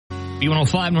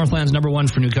B105, Northland's number one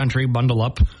for new country. Bundle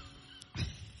up.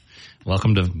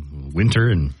 Welcome to winter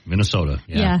in Minnesota.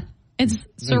 Yeah. It's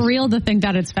surreal to think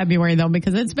that it's February, though,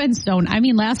 because it's been so... I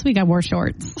mean, last week I wore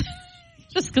shorts.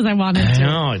 Just because I wanted to. I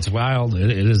know, it's wild.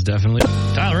 It is definitely.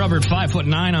 Tyler Hubbard,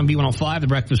 5'9" on B105, the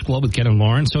Breakfast Club with Ken and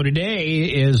Lauren. So today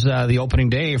is the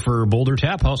opening day for Boulder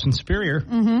Tap House in Superior.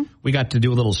 Mm-hmm. We got to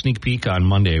do a little sneak peek on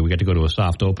Monday. We got to go to a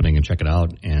soft opening and check it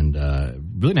out. And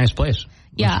really nice place.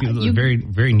 Yeah. Very,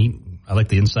 very neat. I like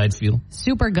the inside feel.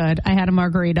 Super good. I had a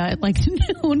margarita at like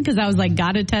noon because I was like,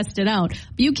 gotta test it out.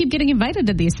 But you keep getting invited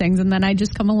to these things, and then I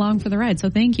just come along for the ride. So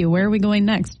thank you. Where are we going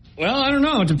next? Well, I don't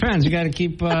know. It depends. You got to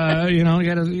keep,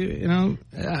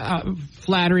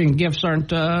 flattering gifts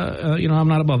aren't, I'm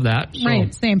not above that. So.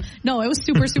 Right. Same. No, it was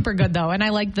super, super good though. And I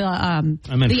like the, I meant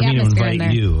for me to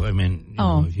invite you. I mean,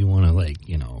 if you want to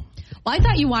Well, I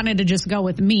thought you wanted to just go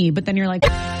with me, but then you're like...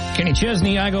 Kenny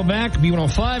Chesney, I go back.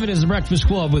 B105, it is the Breakfast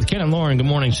Club with Ken and Lauren. Good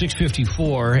morning,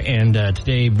 6:54. And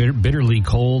today, bitterly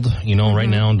cold, right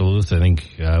now in Duluth. I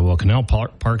think, Canal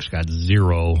Park's got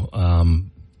 0.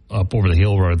 Up over the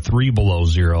hill, we're at 3 below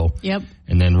 0. Yep.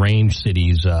 And then range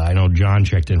cities, I know John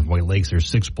checked in from White Lakes, there's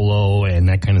 6 below, and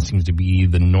that kind of seems to be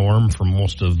the norm for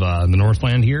most of the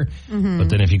Northland here. Mm-hmm. But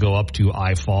then if you go up to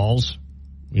I Falls,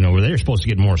 where they're supposed to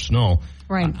get more snow.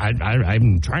 Right.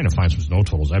 I'm trying to find some snow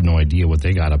totals. I have no idea what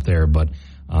they got up there, but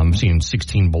I'm seeing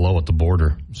 16 below at the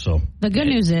border. So the good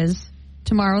news is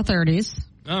tomorrow 30s.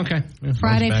 Okay. Yeah,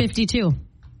 Friday 52.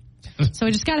 So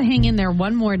we just got to hang in there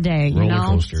one more day. Roller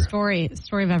coaster. Story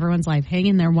of everyone's life. Hang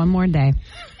in there one more day.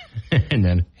 And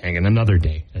then hang in another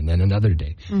day. And then another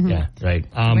day. Mm-hmm. Yeah, right.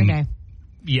 Every day.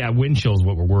 Yeah, wind chill is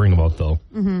what we're worrying about, though.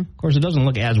 Mm-hmm. Of course, it doesn't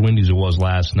look as windy as it was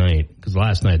last night, because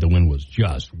last night the wind was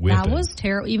just whipping. That was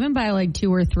terrible. Even by like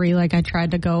 2 or 3, I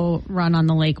tried to go run on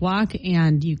the lake walk,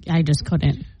 and I just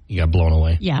couldn't. You got blown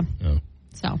away? Yeah. Oh.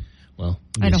 So I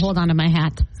had to hold on to my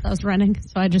hat. So I was running,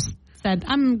 so I just said,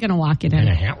 I'm going to walk it in. What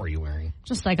kind of hat were you wearing?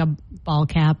 Just like a ball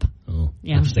cap. Oh,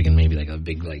 yeah. I was thinking maybe like a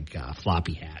big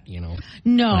floppy hat,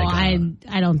 No, I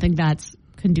don't think that's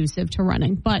conducive to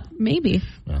running, but maybe.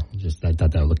 Well, I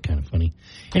thought that would look kind of funny.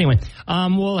 Anyway,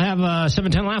 we'll have a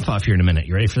 710 laugh off here in a minute.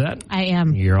 You ready for that? I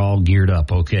am. You're all geared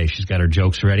up. Okay, she's got her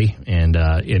jokes ready, and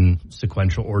in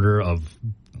sequential order of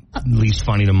least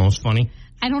funny to most funny.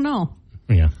 I don't know.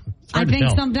 Yeah. I think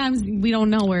sometimes we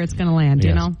don't know where it's going to land,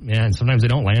 Yeah, and sometimes they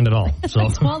don't land at all. So.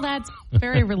 Well, that's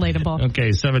very relatable.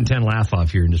 Okay, 710 laugh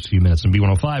off here in just a few minutes on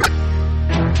B105.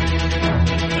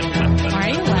 Are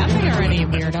you laughing already,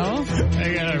 weirdo?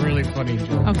 I got a really funny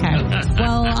joke. Okay.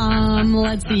 Well,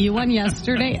 let's see. You won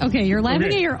yesterday. Okay, you're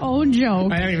laughing at your own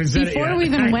joke. I haven't even said before it yet. we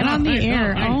even went on the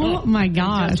air. Oh, my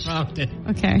gosh. I just found it.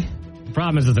 Okay. The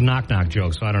problem is it's a knock-knock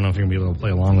joke, so I don't know if you're going to be able to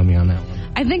play along with me on that one.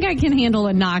 I think I can handle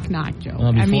a knock-knock joke. Well,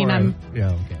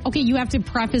 okay. Okay, you have to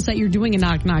preface that you're doing a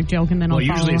knock-knock joke, and then I'll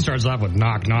usually it starts off with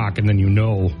knock-knock, and then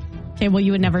Okay, well,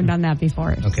 you had never done that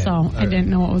before, okay. So I didn't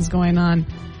know what was going on.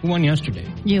 Who won yesterday?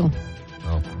 You.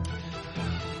 Oh.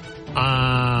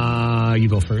 You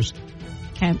go first.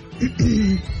 Okay.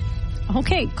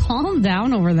 Okay, calm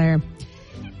down over there.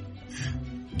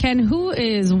 Ken, who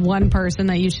is one person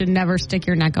that you should never stick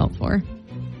your neck out for?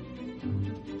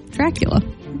 Dracula.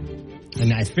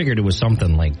 And I figured it was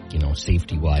something like,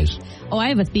 safety-wise. Oh, I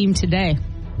have a theme today.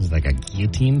 Is it like a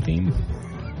guillotine theme?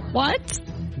 What?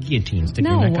 Guillotine, stick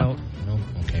your neck out? No?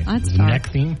 Okay. That's dark. Neck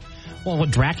theme? Well,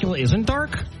 Dracula isn't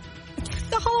dark?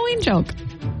 It's a Halloween joke.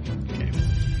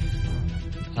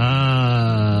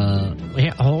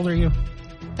 Okay. How old are you?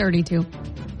 32.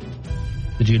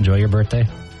 Did you enjoy your birthday?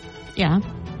 Yeah.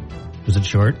 Was it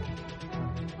short?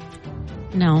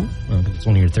 No. Well, it's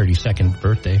only your 32nd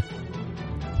birthday.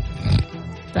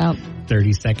 About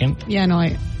 32nd? Yeah, no,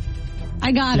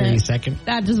 I got 32nd?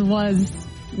 That just was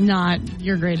not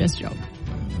your greatest joke.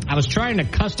 I was trying to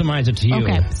customize it to you.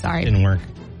 Okay, sorry. It didn't work.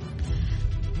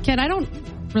 Ken, I don't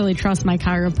really trust my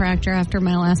chiropractor after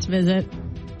my last visit.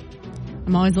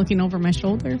 I'm always looking over my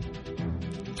shoulder.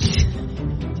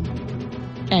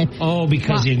 Okay. Oh,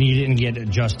 because you didn't get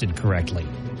adjusted correctly.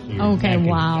 So okay,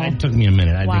 wow. It took me a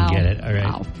minute. I didn't get it. All right.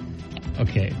 Wow.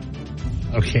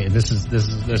 Okay, this is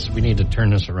we need to turn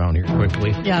this around here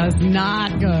quickly. Yeah, it's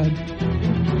not good.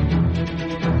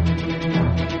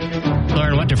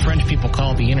 Lauren, what do French people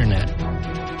call the internet?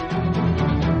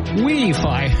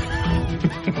 Wi-Fi.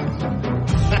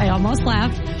 I almost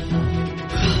laughed.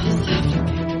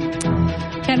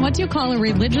 Ken, what do you call a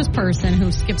religious person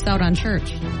who skips out on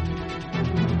church?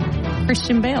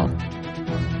 Christian Bale.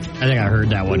 I think I heard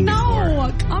that one before.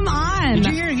 No, come on. Did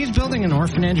you hear he's building an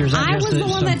orphanage? Or is that I was the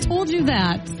one that told you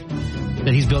that.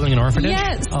 That he's building an orphanage?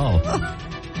 Yes. Oh.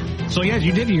 So, yes,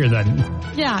 you did hear that.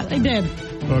 Yeah, I did.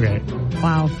 Okay.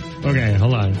 Wow. Okay,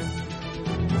 hold on.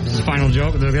 This is the final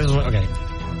joke? Okay.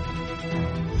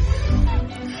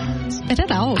 Spit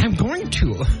it out. I'm going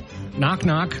to. Knock,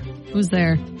 knock. Who's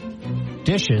there?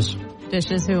 Dishes.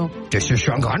 Dishes who? Dishes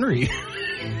Sean Connery.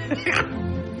 I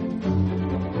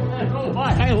don't know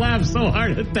why I laughed so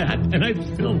hard at that, and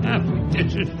I'm still laughing.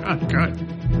 Dishes Sean Connery.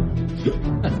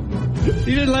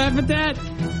 You didn't laugh at that?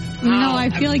 No, I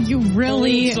feel like you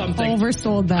really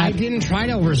oversold that. I didn't try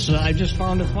to oversell. I just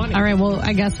found it funny. All right, well,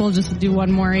 I guess we'll just do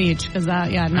one more each because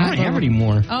I don't have any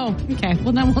more. Oh, okay.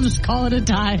 Well, then we'll just call it a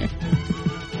tie.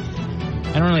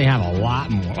 I don't really have a lot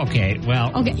more. Okay,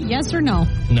 well. Okay, yes or no?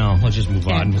 No, let's just move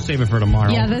on. We'll save it for tomorrow.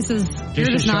 Yeah, you're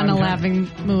just not in a laughing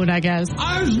mood, I guess.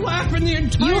 I was laughing the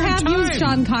entire time. You have used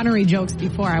Sean Connery jokes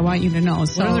before, I want you to know.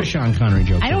 So. What other Sean Connery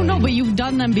jokes? I don't know, but you've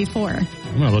done them before.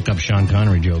 I'm going to look up Sean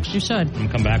Connery jokes. You should. I'm going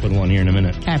to come back with one here in a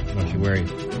minute. Okay. Don't you worry.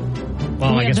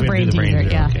 Well, I guess we have to do the brain teaser.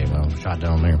 Yeah. Okay, well, shot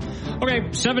down there. Okay,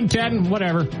 7:10,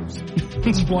 whatever.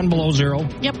 It's 1 below 0.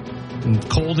 Yep. And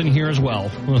cold in here as well.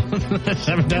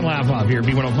 7:10 laugh off here,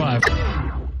 B105.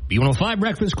 B105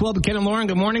 Breakfast Club with Ken and Lauren.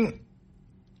 Good morning.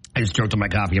 I just choked on my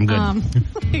coffee. I'm good.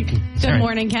 Good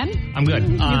morning, Ken. I'm good.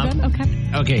 You're good?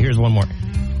 Okay. Okay, here's one more.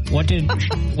 What did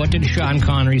Sean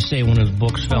Connery say when his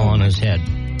books fell on his head?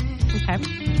 Okay.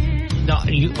 No,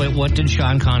 what did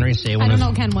Sean Connery say when his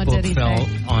book fell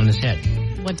on his head?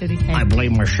 What did he say? I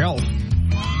blame myself.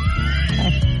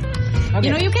 Okay.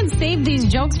 You know, you can save these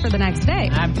jokes for the next day.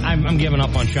 I'm giving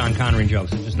up on Sean Connery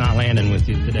jokes. It's just not landing with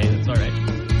you today. That's all right.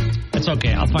 That's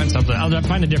okay. I'll find something. I'll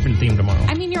find a different theme tomorrow.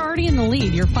 I mean, you're already in the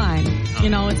lead. You're fine. Oh. You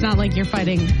know, it's not like you're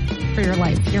fighting for your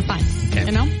life. You're fine. Okay.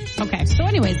 You know? Okay. So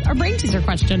anyways, our brain teaser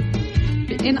question.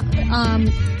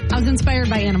 I was inspired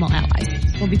by Animal Allies.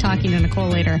 We'll be talking to Nicole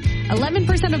later.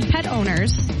 11% of pet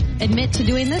owners admit to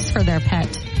doing this for their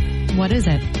pet. What is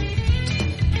it?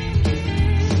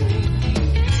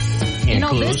 Any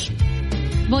clues?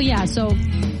 Well, yeah, so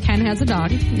Ken has a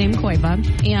dog named Koiva,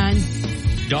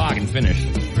 and... Dog and finished.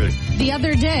 Really. The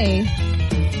other day,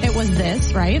 it was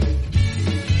this, right?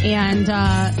 And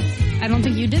I don't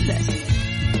think you did this.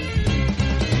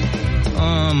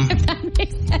 If that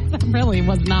makes sense, that really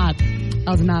was not. That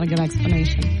was not a good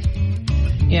explanation.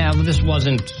 Yeah, but this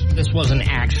wasn't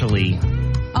actually...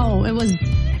 Oh, it was...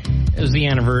 It was the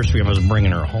anniversary of us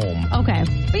bringing her home. Okay.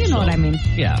 But you know what I mean.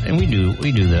 Yeah, and we do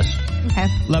this. Okay.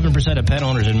 11% of pet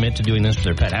owners admit to doing this for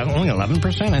their pet. Only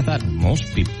 11%? I thought most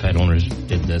pet owners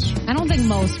did this. I don't think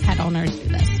most pet owners do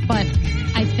this. But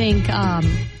I think, I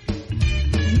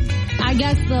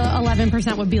guess the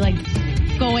 11% would be like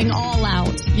going all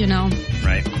out, you know?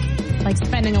 Right. Like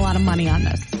spending a lot of money on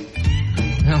this.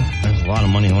 Well, there's a lot of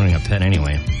money owning a pet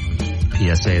anyway.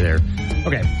 PSA there.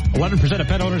 Okay, 11% of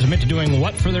pet owners admit to doing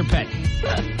what for their pet?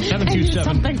 727.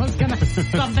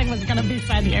 Something was gonna be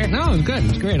said here. No, it's good.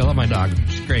 It's great. I love my dog.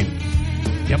 It's great.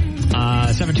 Yep.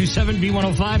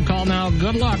 727-B105. Call now.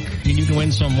 Good luck. You can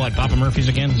win some what? Papa Murphy's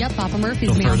again? Yep, Papa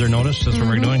Murphy's. So further notice. That's what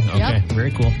we're doing. Okay, yep.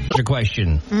 Very cool. What's your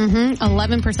question?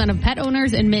 11% of pet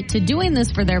owners admit to doing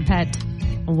this for their pet.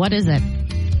 What is it?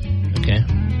 Okay.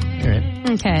 All right.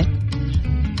 Okay.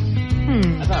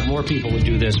 I thought more people would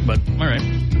do this, but all right.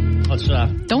 Let's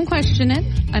don't question it.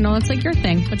 I know it's like your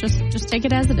thing, but just take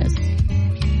it as it is.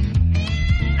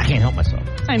 I can't help myself.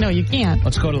 I know you can't.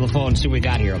 Let's go to the phone and see what we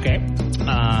got here, okay?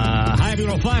 Hi,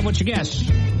 205. What's your guess?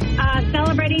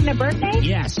 Celebrating their birthday?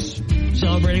 Yes.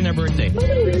 Celebrating their birthday.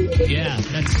 Yeah.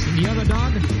 Do you have a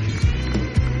dog?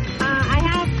 I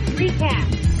have 3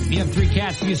 cats. You have 3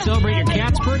 cats. Do you celebrate your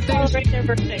cats' birthdays? Celebrate their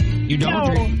birthday. You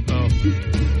don't? No. Oh.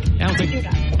 I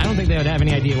don't think they would have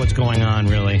any idea what's going on,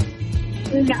 really.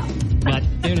 No. But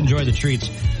they would enjoy the treats.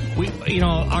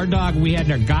 Our dog, we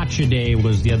had our gotcha day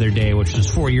was the other day, which was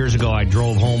 4 years ago. I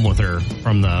drove home with her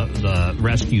from the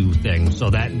rescue thing. So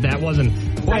that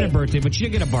wasn't quite a birthday, but she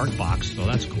did get a bark box, so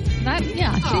that's cool.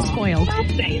 She's spoiled.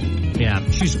 That's nice.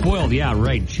 Yeah, she's spoiled. Yeah,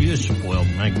 right. She is spoiled.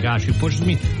 My gosh, she pushes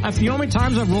me. You know how many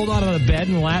times I've rolled out of the bed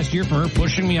in the last year for her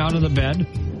pushing me out of the bed?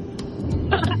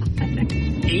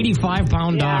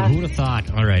 85-pound dog. Who would have thought?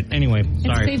 All right. Anyway,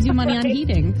 sorry. It saves you money on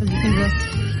heating because you can just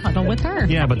cuddle with her.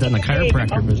 Yeah, but then the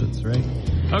chiropractor visits, right?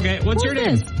 Okay, what's your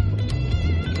name?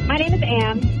 My name is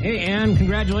Ann. Hey, Ann,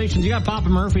 congratulations. You got Papa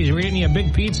Murphy's. We're getting you a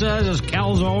big pizza. This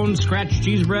calzone, scratch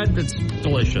cheese bread. It's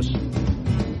delicious.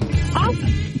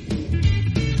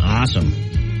 Awesome.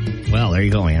 Well, there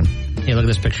you go, Ann. Hey, look at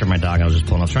this picture of my dog I was just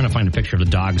pulling. I was trying to find a picture of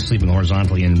the dog sleeping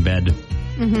horizontally in bed.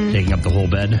 Taking up the whole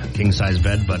bed, king-size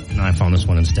bed, but no, I found this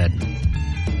one instead.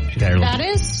 She got her that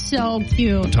is so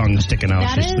cute. Tongue sticking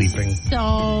out. She's sleeping.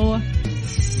 So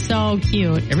So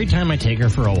cute. Every time I take her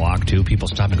for a walk, too, people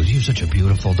stop and go, "You have such a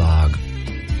beautiful dog."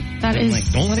 That is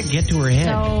like, don't let it get to her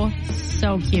head.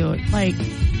 So cute. Like,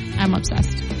 I'm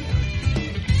obsessed.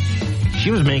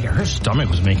 Her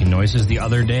stomach was making noises the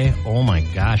other day. Oh my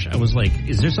gosh. I was like,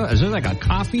 is there like a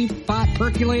coffee pot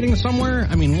percolating somewhere?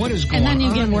 I mean, what is going on? And then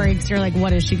you get worried because you're like,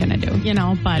 what is she going to do? You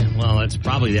know, but. Well, it's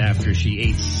probably after she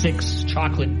ate 6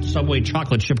 Subway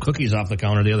chocolate chip cookies off the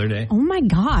counter the other day. Oh my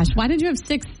gosh. Why did you have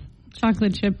 6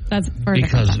 chocolate chip? That's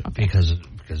because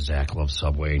Zach loves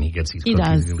Subway and he gets these cookies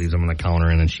and he leaves them on the counter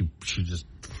and then she just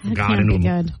got into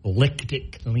them, licked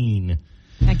it clean.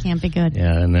 That can't be good.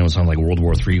 Yeah, and then it sounded like World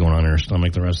War III going on in her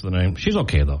stomach the rest of the night. She's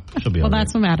okay, though. She'll be all right. Well,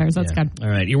 that's what matters. That's good. All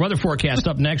right. Your weather forecast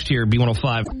up next here,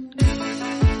 B105.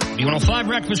 B105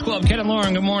 Breakfast Club. Ken and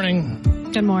Lauren, good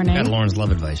morning. Good morning. Got Lauren's love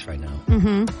advice right now.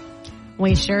 Mm-hmm.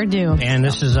 We sure do. And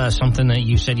this is something that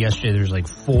you said yesterday. There's like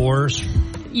 4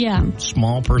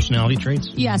 small personality traits.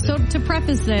 Yeah, so to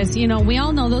preface this, you know, we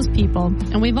all know those people,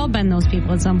 and we've all been those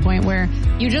people at some point where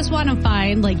you just want to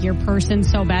find, like, your person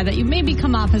so bad that you maybe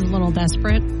come off as a little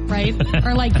desperate, right?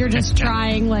 Or, like, you're just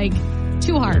trying, like,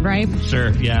 too hard, right?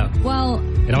 Sure, yeah. Well,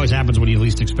 it always happens when you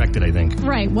least expect it, I think.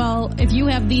 Right. Well, if you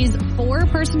have these 4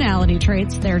 personality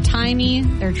traits, they're tiny,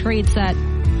 they're traits that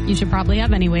you should probably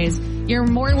have anyways, you're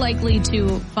more likely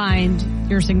to find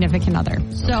your significant other.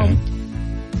 So,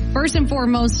 first and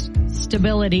foremost,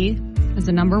 stability is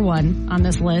the number 1 on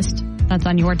this list. That's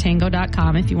on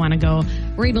yourtango.com if you want to go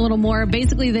read a little more.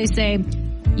 Basically, they say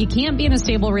you can't be in a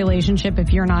stable relationship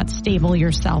if you're not stable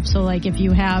yourself. So, like, if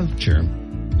you have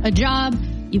a job,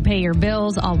 you pay your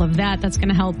bills, all of that, that's going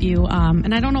to help you.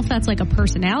 And I don't know if that's like a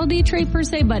personality trait per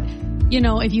se, but, you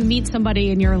know, if you meet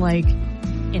somebody and you're like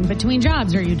in between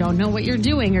jobs or you don't know what you're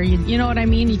doing or you know what I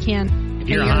mean? You can't. If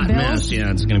you're a hot mess,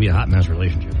 it's going to be a hot mess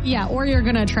relationship. Yeah, or you're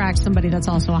going to attract somebody that's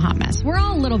also a hot mess. We're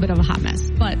all a little bit of a hot mess,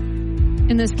 but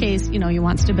in this case, you know, you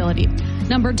want stability.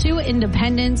 Number 2,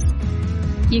 independence.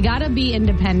 You got to be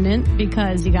independent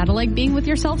because you got to like being with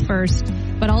yourself first,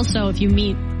 but also if you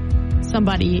meet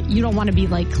somebody, you don't want to be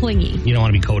like clingy. You don't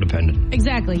want to be codependent.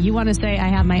 Exactly. You want to say, I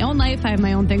have my own life, I have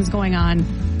my own things going on,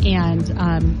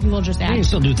 and we'll just act. You can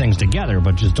still do things together,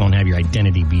 but just don't have your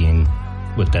identity being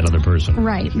with that other person.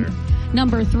 Right. Sure.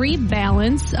 Number 3,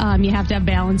 balance. You have to have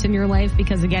balance in your life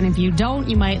because, again, if you don't,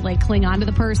 you might like cling on to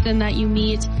the person that you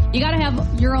meet. You got to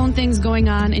have your own things going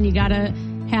on, and you got to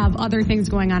have other things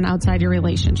going on outside your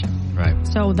relationship. Right.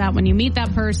 So that when you meet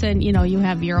that person, you know, you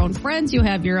have your own friends, you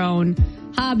have your own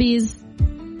hobbies,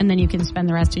 and then you can spend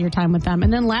the rest of your time with them.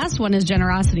 And then last one is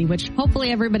generosity, which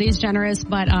hopefully everybody's generous,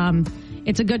 but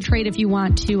it's a good trait if you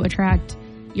want to attract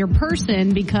your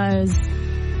person because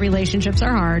relationships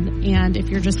are hard, and if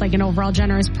you're just like an overall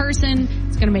generous person,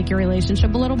 it's going to make your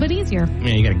relationship a little bit easier.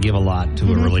 Yeah, you got to give a lot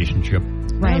to a relationship.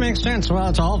 Right. That makes sense. Well,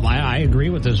 it's all. I agree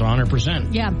with this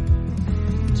 100%. Yeah.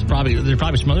 There's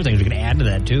probably some other things we can add to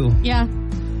that too. Yeah.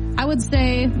 I would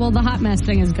say, well, the hot mess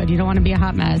thing is good. You don't want to be a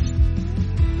hot mess.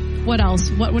 What else?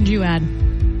 What would you add?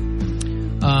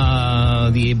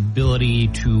 The ability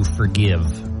to forgive.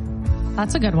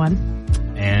 That's a good one.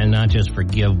 And not just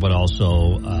forgive, but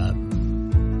also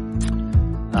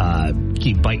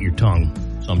bite your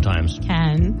tongue sometimes.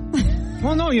 Ken.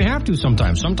 Well, no, you have to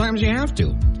sometimes. Sometimes you have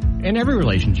to. In every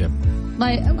relationship.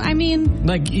 Like, I mean...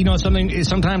 Like, you know, sometimes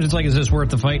it's like, is this worth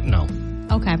the fight? No.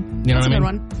 Okay. You know That's what I mean?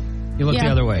 A good one. You look the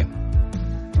other way.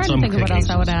 Trying to think of what else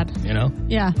I would add. You know?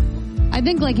 Yeah. I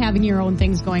think, like, having your own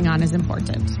things going on is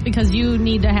important because you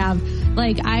need to have,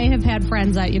 like, I have had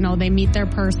friends that, you know, they meet their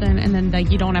person and then,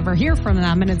 like, you don't ever hear from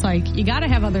them. And it's like, you got to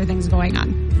have other things going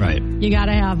on. Right. You got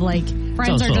to have, like,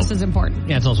 friends are just as important.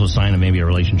 Yeah, it's also a sign of maybe a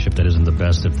relationship that isn't the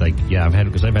best. If, like, I've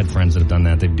had friends that have done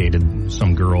that. They've dated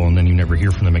some girl and then you never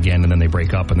hear from them again and then they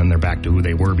break up and then they're back to who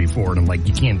they were before. And I'm like,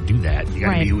 you can't do that. You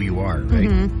got to be who you are, right?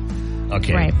 Mm-hmm.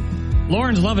 Okay. Right.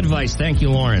 Lauren's love advice. Thank you,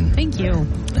 Lauren. Thank you.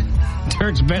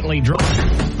 Turks Bentley Drive.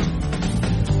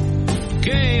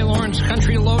 Okay, Lauren's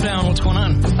Country Lowdown. What's going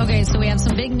on? Okay, so we have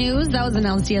some big news. That was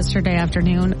announced yesterday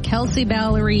afternoon. Kelsey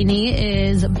Ballerini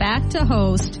is back to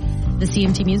host the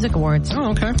CMT Music Awards.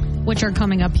 Oh, okay. Which are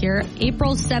coming up here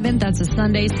April 7th. That's a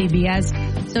Sunday,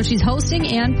 CBS. So she's hosting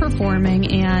and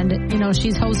performing, and, you know,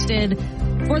 she's hosted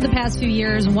for the past few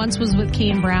years. Once was with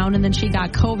Kane Brown, and then she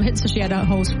got COVID, so she had to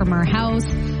host from her house.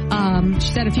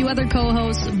 She's had a few other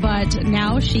co-hosts, but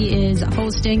now she is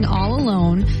hosting all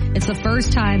alone. It's the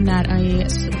first time that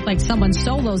someone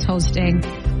solos hosting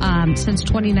since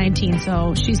 2019.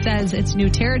 So she says it's new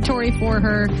territory for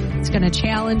her. It's going to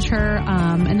challenge her.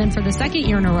 And then for the second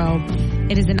year in a row,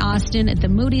 it is in Austin at the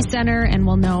Moody Center, and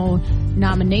we'll know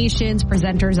nominations,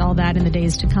 presenters, all that in the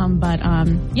days to come. But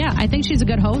yeah, I think she's a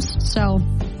good host. So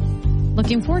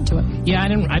looking forward to it. Yeah,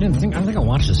 I don't think I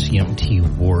watched the CMT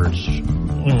Awards.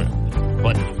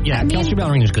 But yeah, Kelsey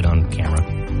Ballerini is good on camera.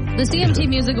 The CMT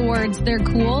Music Awards, they're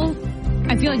cool.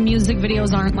 I feel like music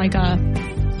videos aren't like a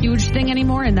huge thing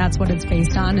anymore, and that's what it's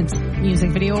based on. It's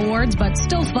music video awards, but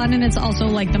still fun, and it's also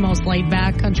like the most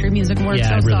laid-back country music awards.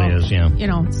 Yeah, it really is, yeah. You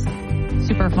know, it's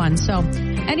super fun. So,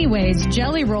 anyways,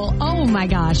 Jelly Roll. Oh, my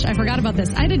gosh. I forgot about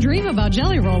this. I had a dream about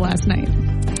Jelly Roll last night.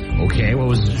 Okay, what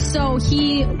was it? So,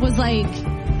 he was like,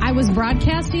 I was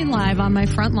broadcasting live on my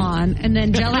front lawn, and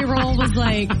then Jelly Roll was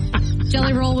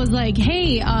like,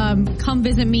 hey, come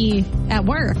visit me at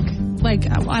work. Like,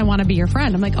 I want to be your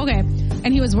friend. I'm like, okay.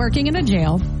 And he was working in a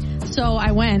jail. So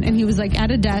I went, and he was like at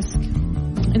a desk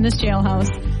in this jailhouse.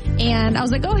 And I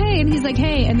was like, oh, hey. And he's like,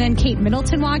 hey. And then Kate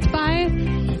Middleton walked by.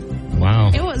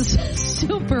 Wow. It was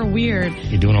super weird.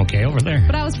 You doing okay over there?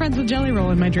 But I was friends with Jelly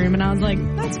Roll in my dream, and I was like,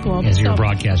 that's cool. As you're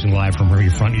broadcasting live from your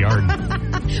front yard.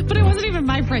 But it wasn't even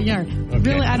my front yard. Okay.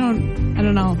 Really, I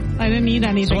don't know. I didn't eat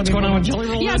anything. So what's going on with Jelly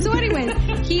Roll? Yeah, so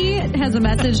anyways, he has a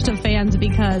message to fans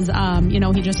because,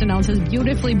 he just announced his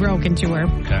Beautifully Broken tour.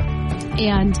 Okay.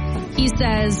 And he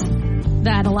says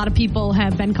that a lot of people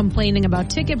have been complaining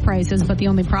about ticket prices, but the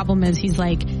only problem is he's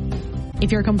like,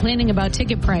 if you're complaining about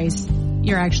ticket price,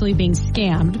 you're actually being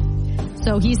scammed.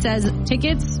 So he says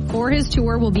tickets for his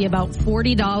tour will be about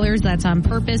 $40. That's on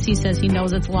purpose. He says he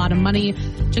knows it's a lot of money.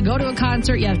 To go to a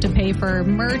concert, you have to pay for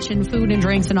merch and food and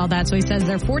drinks and all that. So he says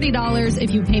they're $40.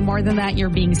 If you pay more than that, you're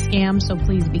being scammed. So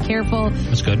please be careful.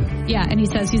 That's good. Yeah, and he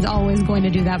says he's always going to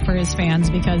do that for his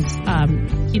fans because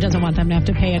he doesn't want them to have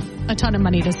to pay a ton of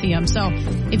money to see him. So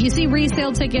if you see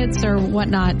resale tickets or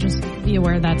whatnot, just be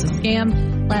aware that's a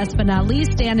scam. Last but not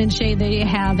least, Dan and Shay, they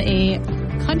have a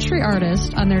country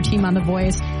artist on their team on The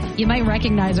Voice. You might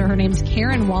recognize her. Her name's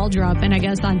Karen Waldrop, and I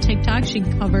guess on TikTok she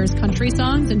covers country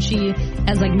songs, and she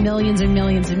has like millions and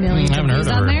millions and millions of views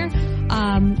on there.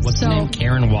 What's the name?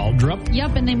 Karen Waldrop?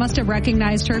 Yep, and they must have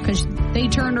recognized her because they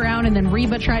turned around, and then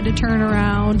Reba tried to turn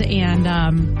around, and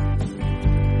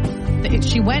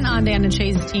she went on Dan and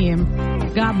Shay's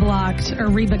team, got blocked, or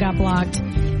Reba got blocked,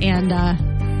 and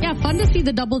yeah, fun to see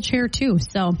the double chair, too.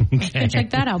 So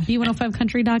check that out,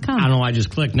 B105country.com. I don't know, I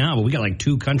just clicked now, but we got like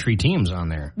 2 country teams on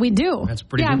there. We do. That's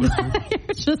pretty good.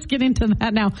 I'm just getting to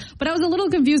that now. But I was a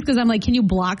little confused because I'm like, can you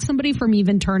block somebody from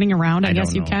even turning around? I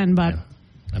guess you can, but...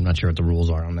 I'm not sure what the rules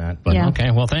are on that. But yeah.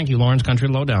 Okay, well, thank you, Lauren's Country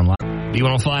Lowdown.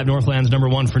 B105, Northland's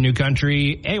 #1 for new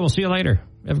country. Hey, we'll see you later.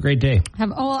 Have a great day. I'm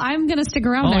going to stick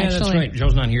around, actually. actually. That's right.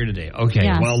 Joe's not here today. Okay,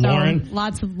 yeah, well, so Lauren.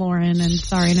 Lots of Lauren, and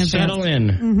sorry in advance. Settle in.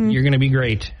 Mm-hmm. You're going to be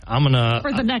great. I'm going to...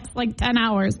 For the next, 10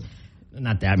 hours.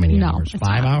 Not that many hours.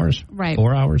 5 hours? Right.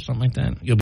 4 hours, something like that. You'll